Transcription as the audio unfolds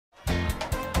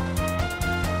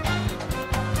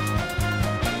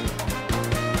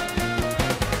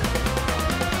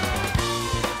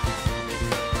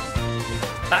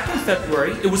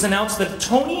February, it was announced that a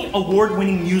Tony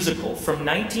Award-winning musical from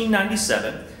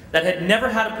 1997 that had never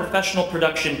had a professional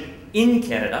production in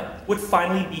Canada would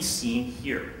finally be seen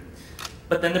here.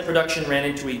 But then the production ran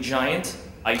into a giant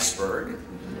iceberg.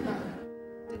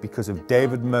 Because of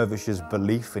David Mirvish's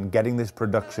belief in getting this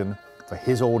production for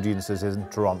his audiences in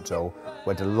Toronto,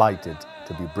 we're delighted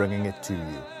to be bringing it to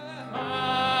you.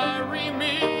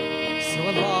 So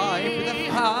alive with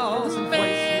 1,000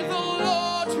 voices. The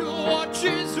Lord who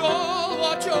watches all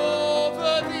watch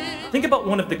over thee. Think about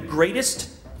one of the greatest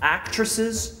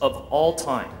actresses of all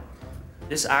time.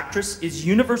 This actress is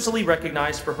universally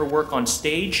recognized for her work on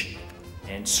stage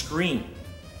and screen.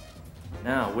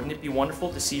 Now, wouldn't it be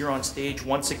wonderful to see her on stage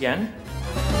once again?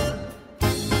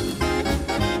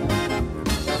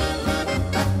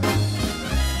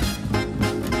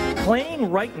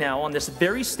 Playing right now on this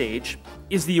very stage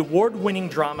is the award-winning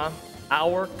drama,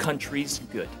 Our Country's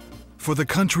Good. For the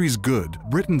country's good,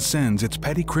 Britain sends its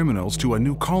petty criminals to a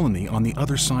new colony on the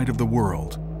other side of the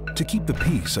world. To keep the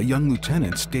peace, a young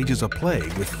lieutenant stages a play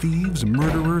with thieves,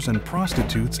 murderers, and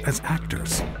prostitutes as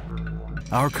actors.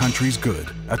 Our Country's Good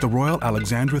at the Royal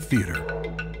Alexandra Theatre.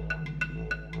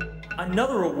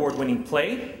 Another award-winning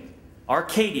play,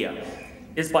 Arcadia,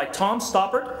 is by Tom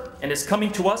Stoppard and is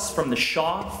coming to us from the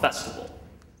Shaw Festival.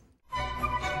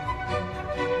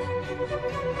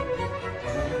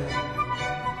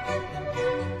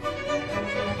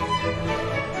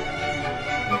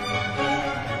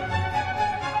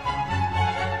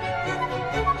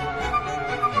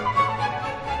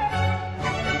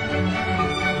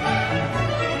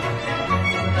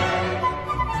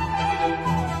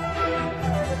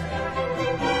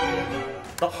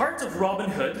 The Heart of Robin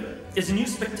Hood is a new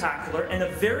spectacular and a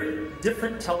very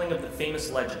different telling of the famous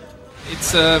legend.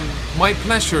 It's my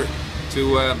pleasure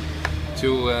to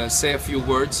say a few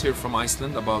words here from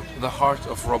Iceland about the Heart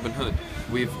of Robin Hood.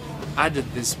 We've added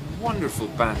this wonderful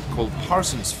band called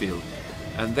Parsonsfield,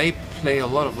 and they play a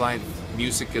lot of live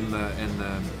music in the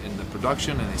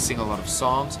production, and they sing a lot of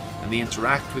songs, and they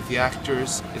interact with the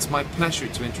actors. It's my pleasure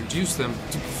to introduce them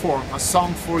to perform a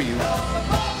song for you.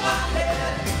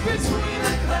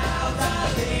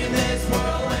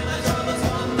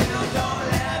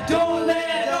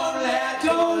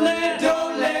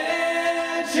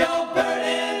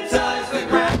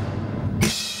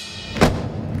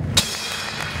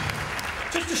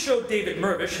 Just to show David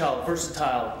Mirvish how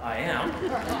versatile I am,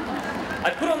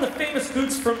 I put on the famous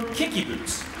boots from Kinky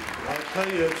Boots. I'll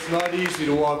tell you, it's not easy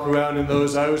to walk around in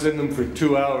those. I was in them for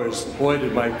 2 hours. Boy,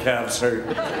 did my calves hurt.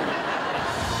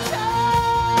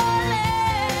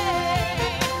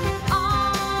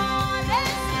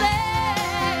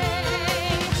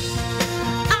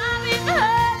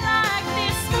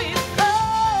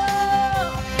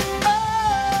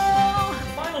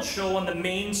 Show on the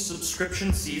main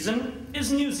subscription season is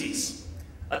Newsies,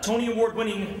 a Tony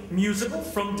Award-winning musical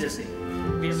from Disney.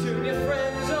 Soon your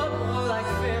friends are more like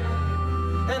them,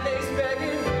 and they's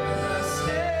begging to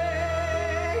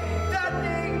stay. That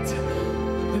ain't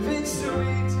living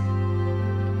sweet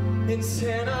in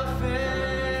Santa Fe.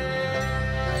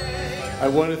 I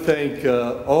want to thank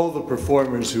all the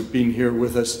performers who've been here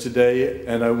with us today,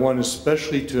 and I want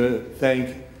especially to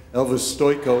thank Elvis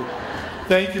Stoico.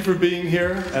 Thank you for being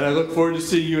here, and I look forward to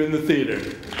seeing you in the theater.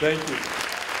 Thank you.